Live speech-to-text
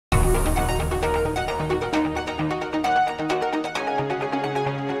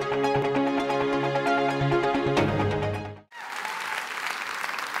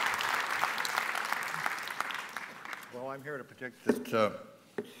that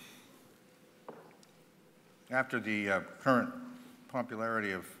after the current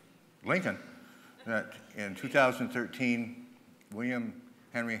popularity of Lincoln, that in 2013, William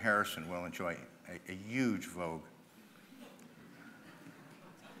Henry Harrison will enjoy a huge vogue.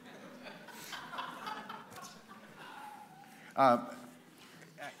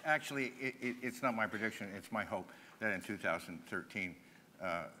 Actually, it's not my prediction, it's my hope that in 2013,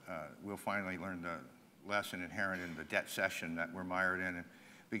 we'll finally learn the lesson inherent in the debt cession that we're mired in and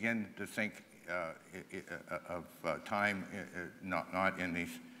begin to think of time not in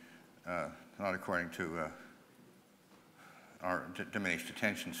these, not according to our diminished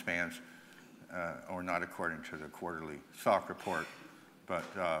attention spans, or not according to the quarterly stock report, but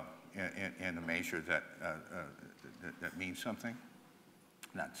in a measure that that means something.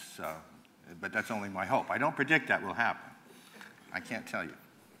 But that's only my hope. I don't predict that will happen. I can't tell you.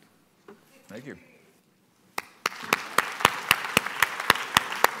 Thank you.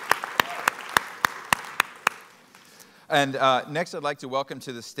 And next, I'd like to welcome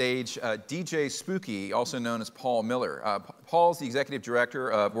to the stage DJ Spooky, also known as Paul Miller. Paul's the executive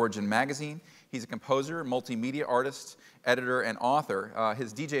director of Origin Magazine. He's a composer, multimedia artist, editor, and author.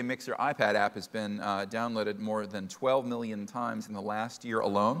 His DJ Mixer iPad app has been downloaded more than 12 million times in the last year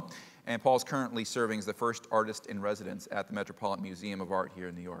alone. And Paul's currently serving as the first artist in residence at the Metropolitan Museum of Art here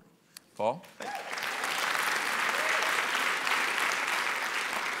in New York. Paul?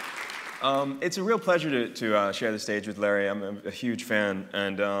 It's a real pleasure to share the stage with Larry. I'm a huge fan.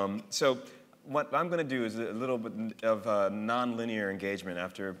 And so what I'm going to do is a little bit of non-linear engagement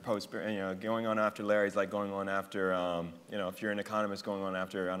after going on after Larry's like going on after, if you're an economist, going on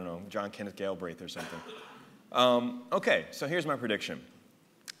after, I don't know, John Kenneth Galbraith or something. Okay, so here's my prediction.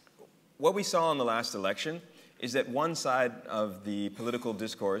 What we saw in the last election is that one side of the political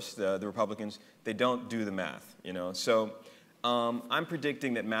discourse, the Republicans, they don't do the math, So I'm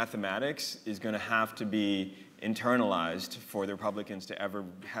predicting that mathematics is going to have to be internalized for the Republicans to ever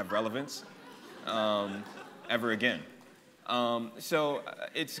have relevance ever again. So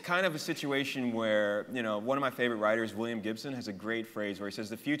it's kind of a situation where, one of my favorite writers, William Gibson, has a great phrase where he says,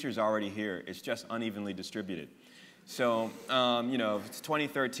 the future's already here, it's just unevenly distributed. So, it's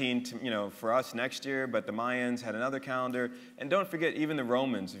 2013, for us next year, but the Mayans had another calendar. And don't forget, even the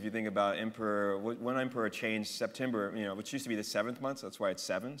Romans, if you think about one emperor changed September, which used to be the 7th month, so that's why it's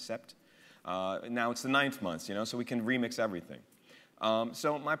 7, sept. Now it's the 9th month, so we can remix everything.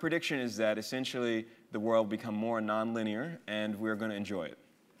 So my prediction is that essentially the world will become more nonlinear, and we're going to enjoy it.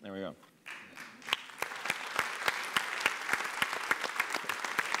 There we go.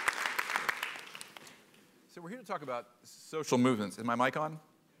 So we're here to talk about social movements. Is my mic on?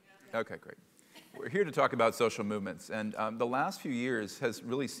 Okay, great. We're here to talk about social movements. And the last few years has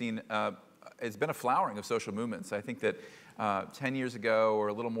really seen, it's been a flowering of social movements. I think that 10 years ago, or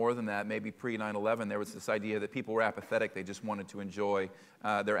a little more than that, maybe pre-9/11, there was this idea that people were apathetic. They just wanted to enjoy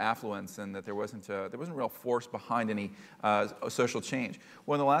their affluence, and that there wasn't real force behind any social change.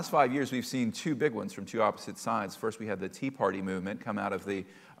 Well, in the last 5 years, we've seen two big ones from two opposite sides. First, we had the Tea Party movement come out of the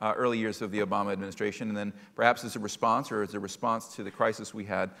early years of the Obama administration, and then perhaps as a response to the crisis we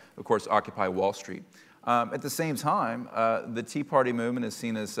had, of course, Occupy Wall Street. At the same time, the Tea Party movement is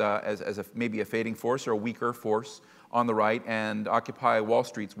seen as maybe a fading force or a weaker force on the right, and Occupy Wall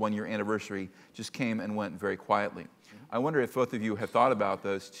Street's one-year anniversary just came and went very quietly. I wonder if both of you have thought about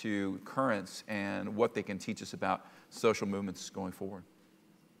those two currents and what they can teach us about social movements going forward.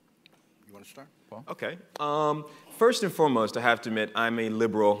 You want to start, Paul? Okay. First and foremost, I have to admit I'm a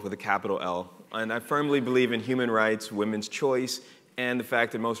liberal with a capital L, and I firmly believe in human rights, women's choice, and the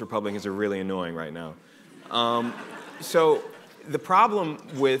fact that most Republicans are really annoying right now. So the problem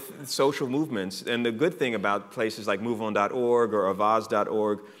with social movements, and the good thing about places like MoveOn.org or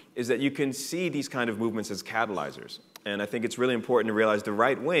Avaz.org, is that you can see these kind of movements as catalyzers. And I think it's really important to realize the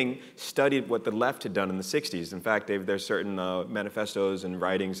right wing studied what the left had done in the 60s. In fact, there's certain manifestos and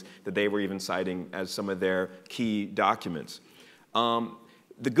writings that they were even citing as some of their key documents.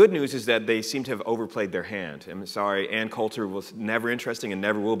 The good news is that they seem to have overplayed their hand. I'm sorry, Ann Coulter was never interesting and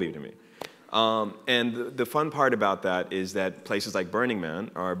never will be to me. And the fun part about that is that places like Burning Man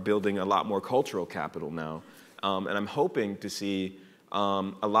are building a lot more cultural capital now. And I'm hoping to see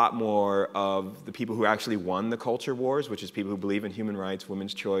a lot more of the people who actually won the culture wars, which is people who believe in human rights,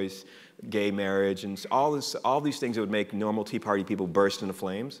 women's choice, gay marriage, and all these things that would make normal Tea Party people burst into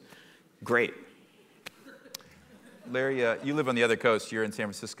flames. Great. Larry, you live on the other coast. You're in San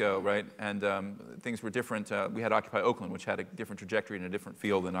Francisco, right? And things were different. We had Occupy Oakland, which had a different trajectory and a different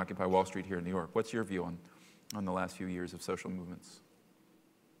field than Occupy Wall Street here in New York. What's your view on the last few years of social movements?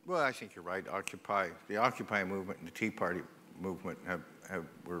 Well, I think you're right. The Occupy movement and the Tea Party movement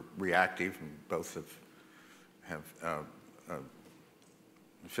were reactive, and both have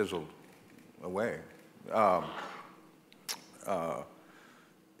fizzled away.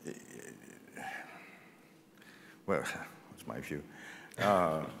 Well, that's my view.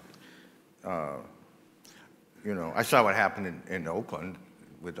 You know, I saw what happened in Oakland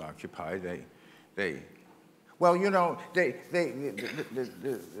with Occupy. Well, you know,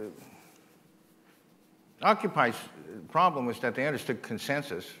 Occupy's problem was that they understood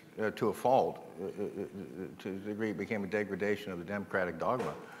consensus to a fault, to the degree it became a degradation of the democratic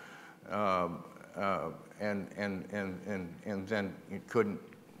dogma, and then you couldn't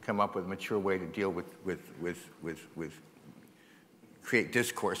come up with a mature way to deal with create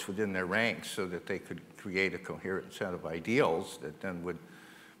discourse within their ranks so that they could create a coherent set of ideals that then would,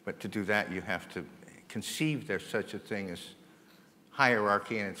 but to do that you have to conceive there's such a thing as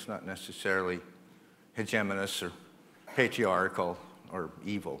hierarchy, and it's not necessarily hegemonous or patriarchal or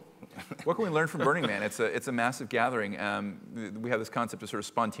evil. What can we learn from Burning Man? It's a massive gathering. We have this concept of sort of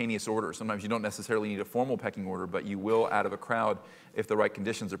spontaneous order. Sometimes you don't necessarily need a formal pecking order, but you will, out of a crowd, if the right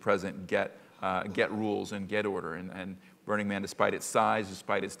conditions are present, get rules and get order. And Burning Man, despite its size,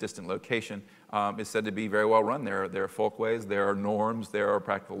 despite its distant location, is said to be very well run. There are folkways, there are norms, there are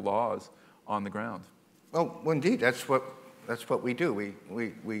practical laws on the ground. Well, indeed, that's what we do.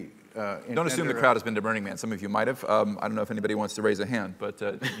 Don't assume the crowd has been to Burning Man. Some of you might have. I don't know if anybody wants to raise a hand, but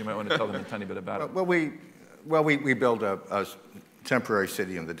you might want to tell them a tiny bit about it. Well, we build a temporary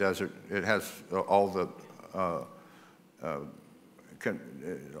city in the desert. It has all the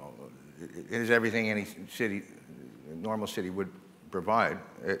it has everything any city, normal city would provide.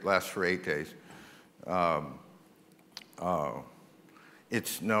 It lasts for 8 days.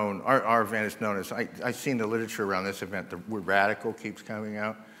 It's known, our event is known as, I've seen the literature around this event, the word radical keeps coming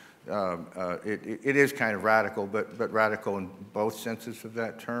out. It is kind of radical, but radical in both senses of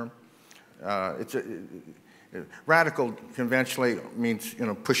that term. Radical conventionally means, you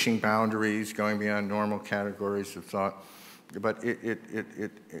know, pushing boundaries, going beyond normal categories of thought. But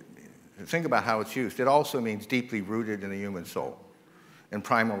think about how it's used. It also means deeply rooted in the human soul and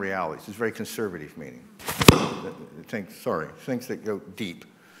primal realities. It's very conservative meaning. Things that go deep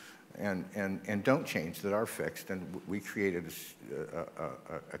and don't change, that are fixed. And we created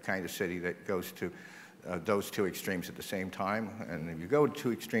a kind of city that goes to those two extremes at the same time. And if you go to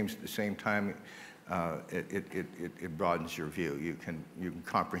two extremes at the same time, it broadens your view. You can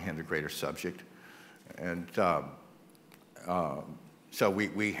comprehend a greater subject. And so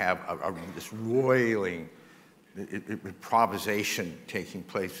we have this roiling improvisation taking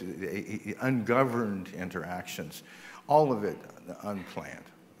place, ungoverned interactions, all of it unplanned,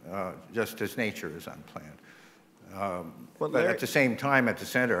 just as nature is unplanned. But at the same time, at the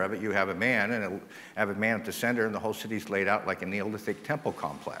center of it, you have a man, and have a man at the center, and the whole city's laid out like a Neolithic temple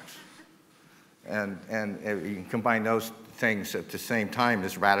complex. And you can combine those things at the same time,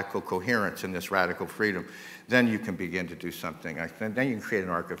 this radical coherence and this radical freedom, then you can begin to do something. Then you can create an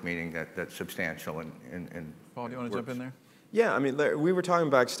arc of meaning that's substantial and Paul, do you want to jump in there? Yeah, I mean, we were talking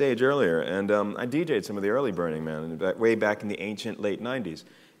backstage earlier, and I DJ'd some of the early Burning Man, way back in the ancient late 90s.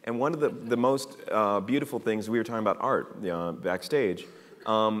 And one of the most beautiful things, we were talking about art backstage,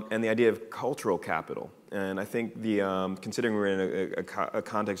 and the idea of cultural capital. And I think considering we're in a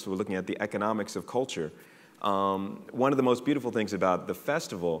context where we're looking at the economics of culture, one of the most beautiful things about the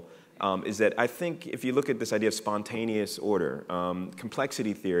festival is that I think if you look at this idea of spontaneous order,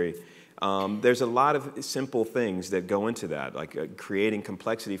 complexity theory, there's a lot of simple things that go into that, like creating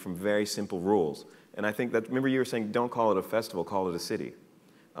complexity from very simple rules. And I think that, remember you were saying, don't call it a festival, call it a city.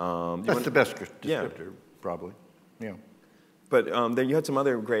 That's the best descriptor, probably. Yeah. But then you had some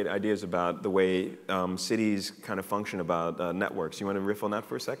other great ideas about the way cities kind of function, about networks. You want to riff on that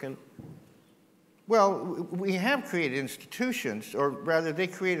for a second? Well, we have created institutions, or rather they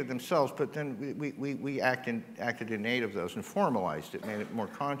created themselves, but then we acted in aid of those and formalized it, made it more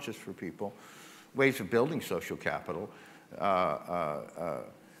conscious for people, ways of building social capital.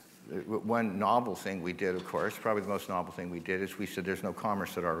 One novel thing we did, of course, probably the most novel thing we did, is we said there's no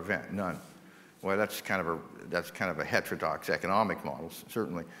commerce at our event, none. Well, that's kind of a heterodox economic model,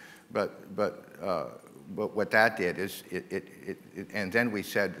 certainly, but what that did is and then we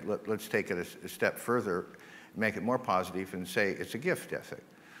said let's take it a step further, make it more positive, and say it's a gift ethic,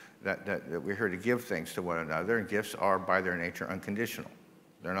 that we're here to give things to one another, and gifts are by their nature unconditional.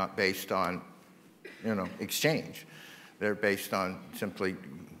 They're not based on, you know, exchange. They're based on simply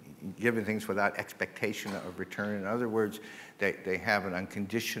giving things without expectation of return. In other words, they have an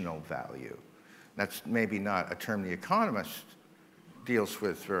unconditional value. That's maybe not a term the economist deals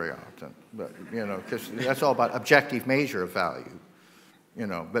with very often. But, you know, because that's all about objective measure of value. You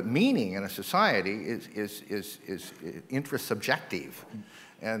know, but meaning in a society is intrasubjective.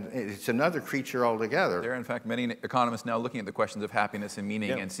 And it's another creature altogether. There are, in fact, many economists now looking at the questions of happiness and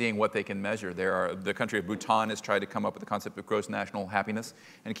meaning and seeing what they can measure. The country of Bhutan has tried to come up with the concept of gross national happiness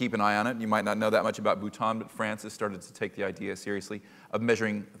and keep an eye on it. You might not know that much about Bhutan, but France has started to take the idea seriously of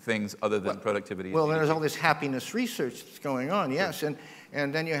measuring things other than productivity. Well, there's all this happiness research that's going on, yes. And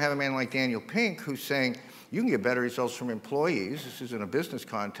then you have a man like Daniel Pink who's saying, you can get better results from employees. This is in a business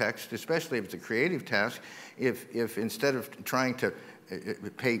context, especially if it's a creative task. If instead of trying to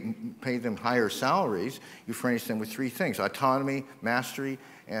pay them higher salaries, you furnish them with three things: autonomy, mastery,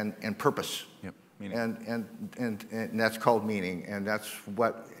 and purpose. Yep. And that's called meaning. And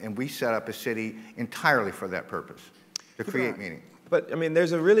and we set up a city entirely for that purpose, to create meaning. But I mean,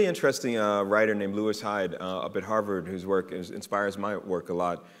 there's a really interesting writer named Lewis Hyde up at Harvard whose work inspires my work a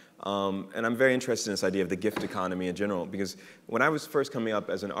lot. And I'm very interested in this idea of the gift economy in general, because when I was first coming up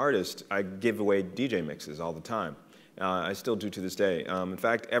as an artist, I give away DJ mixes all the time. I still do to this day. In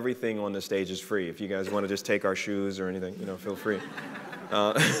fact, everything on the stage is free. If you guys want to just take our shoes or anything, you know, feel free.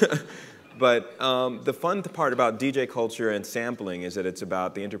 But the fun part about DJ culture and sampling is that it's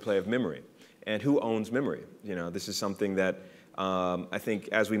about the interplay of memory and who owns memory. You know, this is something that I think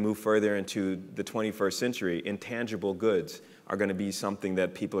as we move further into the 21st century, intangible goods are going to be something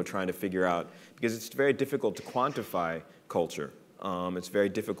that people are trying to figure out, because it's very difficult to quantify culture. It's very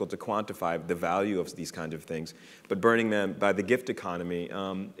difficult to quantify the value of these kinds of things. But burning them by the gift economy,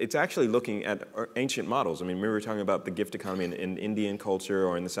 it's actually looking at ancient models. I mean, we were talking about the gift economy in Indian culture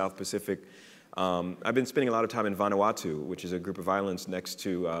or in the South Pacific. I've been spending a lot of time in Vanuatu, which is a group of islands next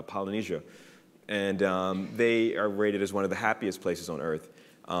to Polynesia. And they are rated as one of the happiest places on Earth.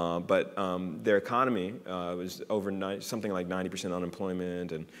 But their economy was over something like 90%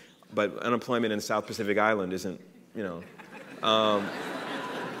 unemployment. But unemployment in the South Pacific Island isn't, you know.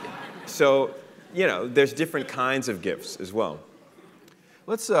 So, you know, there's different kinds of gifts as well.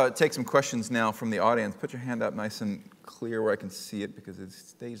 Let's take some questions now from the audience. Put your hand up nice and clear where I can see it, because the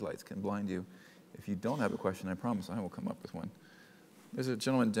stage lights can blind you. If you don't have a question, I promise I will come up with one. There's a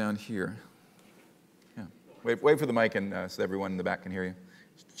gentleman down here. Yeah. Wait for the mic and so everyone in the back can hear you.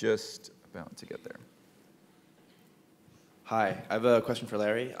 It's just about to get there. Hi, I have a question for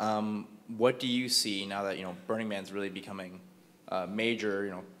Larry. What do you see now that, you know, Burning Man's really becoming a major,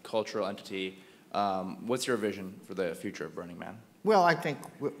 you know, cultural entity? What's your vision for the future of Burning Man? Well, I think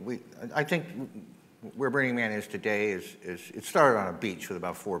where Burning Man is today is it started on a beach with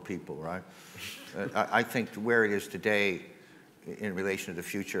about 4 people, right? I think where it is today in relation to the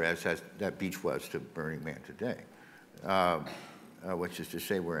future as that beach was to Burning Man today, which is to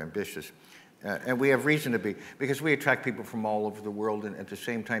say we're ambitious. And we have reason to be, because we attract people from all over the world, and at the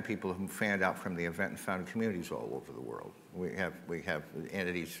same time people who fanned out from the event and founded communities all over the world. We have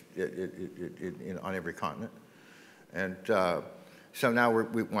entities on every continent. And so now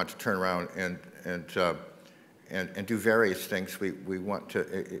we want to turn around and do various things. We want to,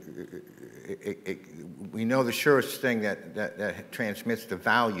 we know the surest thing that transmits the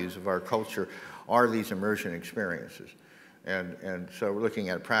values of our culture are these immersion experiences. And so we're looking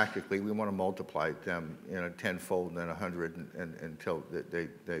at it practically. We want to multiply them, you know, 10-fold and then 100 until they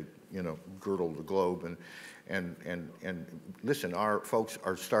you know, girdle the globe. And listen, our folks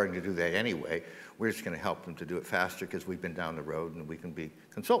are starting to do that anyway. We're just going to help them to do it faster because we've been down the road and we can be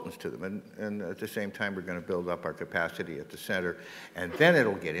consultants to them. And at the same time, we're going to build up our capacity at the center. And then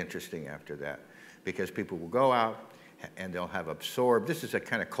it'll get interesting after that, because people will go out and they'll have absorbed, this is a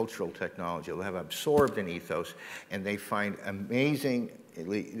kind of cultural technology, they'll have absorbed an ethos, and they find amazing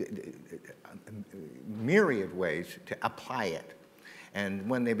myriad ways to apply it. And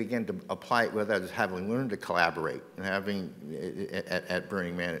when they begin to apply it with others, having learned to collaborate, and having at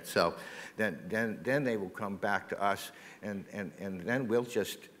Burning Man itself, then they will come back to us, and then we'll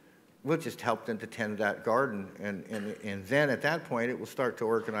just help them to tend that garden, and then at that point it will start to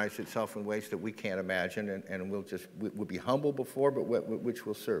organize itself in ways that we can't imagine, and we'll be humble before, but which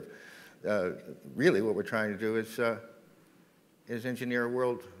will serve. Really, what we're trying to do is engineer a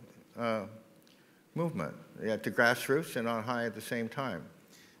world movement at the grassroots and on high at the same time.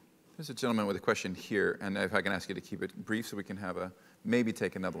 There's a gentleman with a question here, and if I can ask you to keep it brief so we can have maybe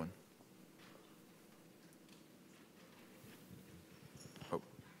take another one.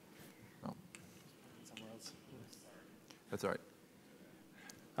 That's all right.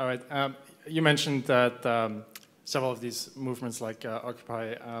 All right. You mentioned that several of these movements like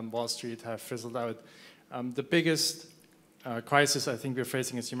Occupy Wall Street have fizzled out. The biggest crisis I think we're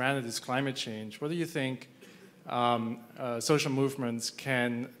facing as humanity is climate change. What do you think social movements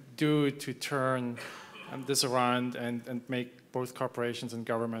can do to turn this around and make both corporations and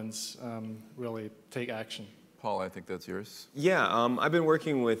governments really take action? Paul, I think that's yours. Yeah, I've been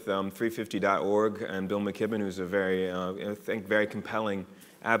working with 350.org and Bill McKibben, who's a very, I think, very compelling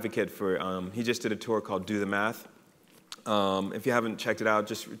advocate for, he just did a tour called Do the Math. If you haven't checked it out,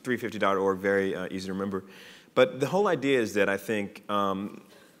 just 350.org, very easy to remember. But the whole idea is that I think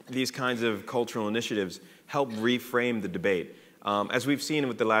these kinds of cultural initiatives help reframe the debate. As we've seen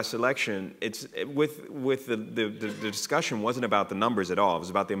with the last election, the discussion wasn't about the numbers at all. It was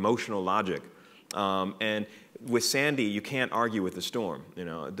about the emotional logic. And with Sandy, you can't argue with the storm. You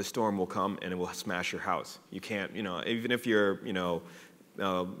know, the storm will come and it will smash your house. You can't, you know, even if you're,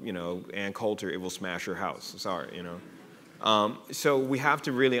 Ann Coulter, it will smash your house. Sorry, you know. So we have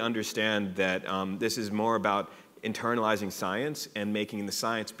to really understand that this is more about internalizing science and making the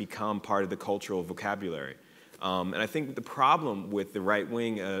science become part of the cultural vocabulary. And I think the problem with the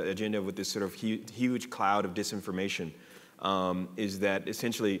right-wing agenda, with this sort of huge cloud of disinformation, is that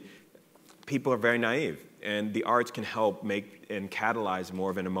essentially people are very naive, and the arts can help make and catalyze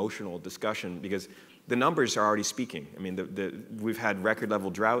more of an emotional discussion because the numbers are already speaking. I mean, we've had record-level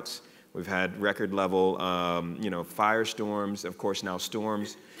droughts, we've had record-level, firestorms, of course now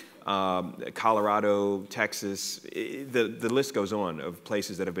storms, Colorado, Texas, the list goes on of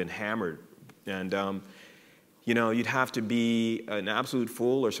places that have been hammered. And you'd have to be an absolute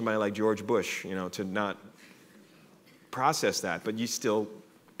fool or somebody like George Bush, to not process that, but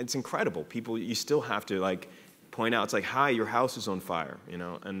it's incredible. People, you still have to point out, it's like, hi, your house is on fire,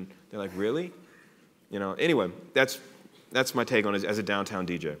 and they're like, really? Anyway, that's my take on it as a downtown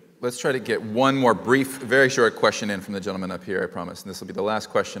DJ. Let's try to get one more brief, very short question in from the gentleman up here, I promise. And this will be the last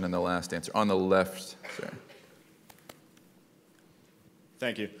question and the last answer. On the left, sir.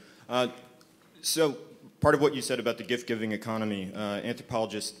 Thank you. So part of what you said about the gift-giving economy,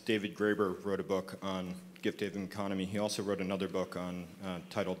 anthropologist David Graeber wrote a book on gift-giving economy. He also wrote another book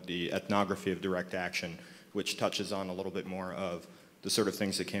titled The Ethnography of Direct Action, which touches on a little bit more of the sort of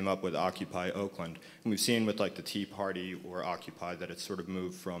things that came up with Occupy Oakland. And we've seen with the Tea Party or Occupy that it's sort of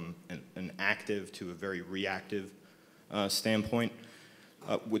moved from an active to a very reactive standpoint.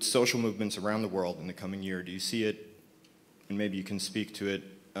 With social movements around the world in the coming year, do you see it, and maybe you can speak to it,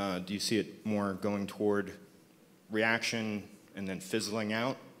 do you see it more going toward reaction and then fizzling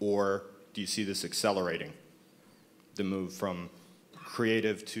out, or do you see this accelerating, the move from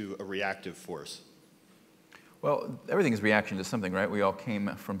creative to a reactive force? Well, everything is reaction to something, right? We all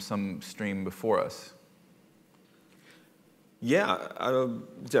came from some stream before us. Yeah,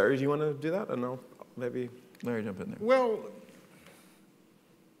 Jerry, do you want to do that? I don't know, maybe. Larry, jump in there. Well,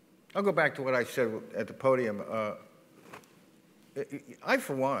 I'll go back to what I said at the podium. I,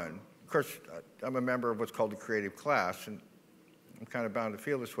 for one, of course, I'm a member of what's called the creative class, and I'm kind of bound to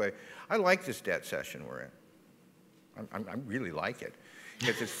feel this way. I like this debt session we're in. I really like it,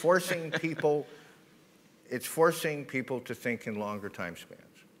 because it's forcing people. It's forcing people to think in longer time spans.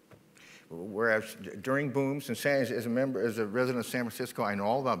 Whereas during booms, and as a resident of San Francisco, I know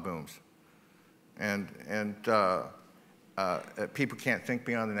all about booms, and people can't think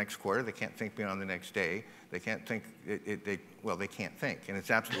beyond the next quarter. They can't think beyond the next day. They can't think. They can't think, and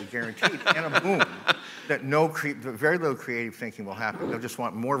it's absolutely guaranteed in a boom that very little creative thinking will happen. They'll just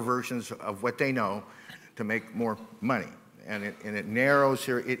want more versions of what they know to make more money. And it narrows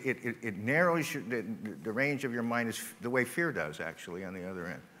the range of your mind is the way fear does, actually, on the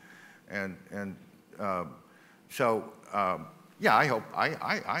other end. Yeah,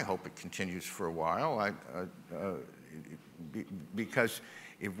 I hope it continues for a while. Because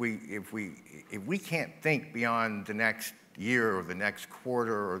if we can't think beyond the next year or the next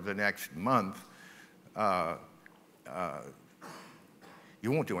quarter or the next month,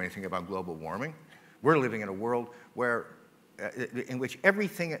 you won't do anything about global warming. We're living in a world in which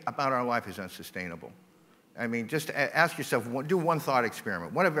everything about our life is unsustainable. I mean, just ask yourself, do one thought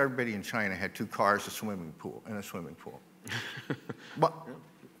experiment. What if everybody in China had 2 cars, a swimming pool, and a swimming pool?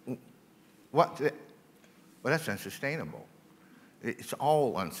 Well, that's unsustainable. It's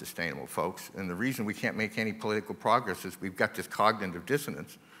all unsustainable, folks. And the reason we can't make any political progress is we've got this cognitive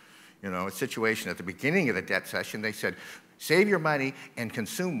dissonance. A situation at the beginning of the debt session, they said, save your money and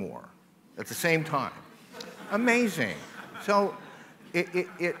consume more at the same time. Amazing. So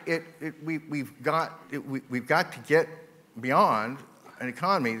we've got to get beyond an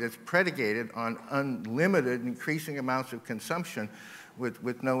economy that's predicated on unlimited increasing amounts of consumption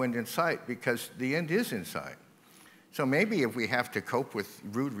with no end in sight, because the end is in sight. So maybe if we have to cope with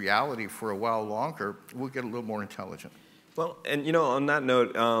rude reality for a while longer, we'll get a little more intelligent. Well, and you know, on that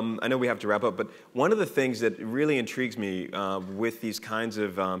note, I know we have to wrap up, but one of the things that really intrigues me with these kinds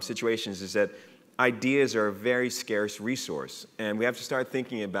of situations is that ideas are a very scarce resource, and we have to start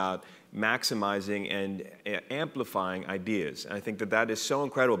thinking about maximizing and amplifying ideas. And I think that that is so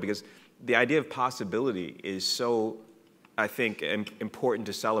incredible because the idea of possibility is so, I think, important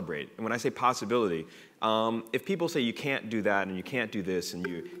to celebrate. And when I say possibility, if people say you can't do that and you can't do this and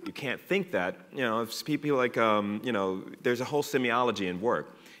you can't think that, you know, if people like, you know, there's a whole semiology in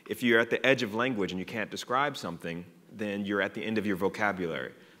work. If you're at the edge of language and you can't describe something, then you're at the end of your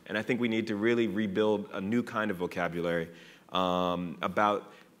vocabulary. And I think we need to really rebuild a new kind of vocabulary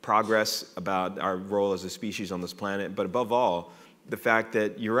about progress, about our role as a species on this planet, but above all, the fact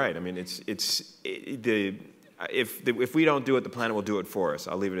that you're right. I mean, if we don't do it, the planet will do it for us.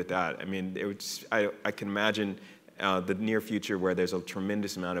 I'll leave it at that. I mean, I can imagine the near future where there's a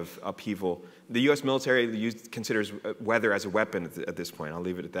tremendous amount of upheaval. The U.S. military considers weather as a weapon at this point. I'll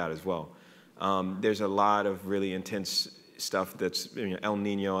leave it at that as well. There's a lot of really intense stuff that's, you know, El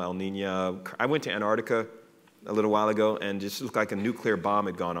Nino. I went to Antarctica a little while ago, and it just looked like a nuclear bomb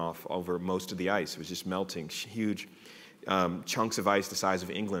had gone off over most of the ice. It was just melting, huge chunks of ice the size of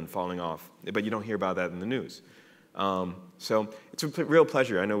England falling off. But you don't hear about that in the news. So it's a real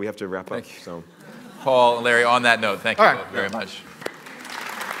pleasure. I know we have to wrap up. So, Paul and Larry, on that note, thank you All right. both very much.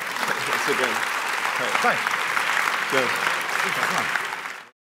 Sit down. Thanks. Good.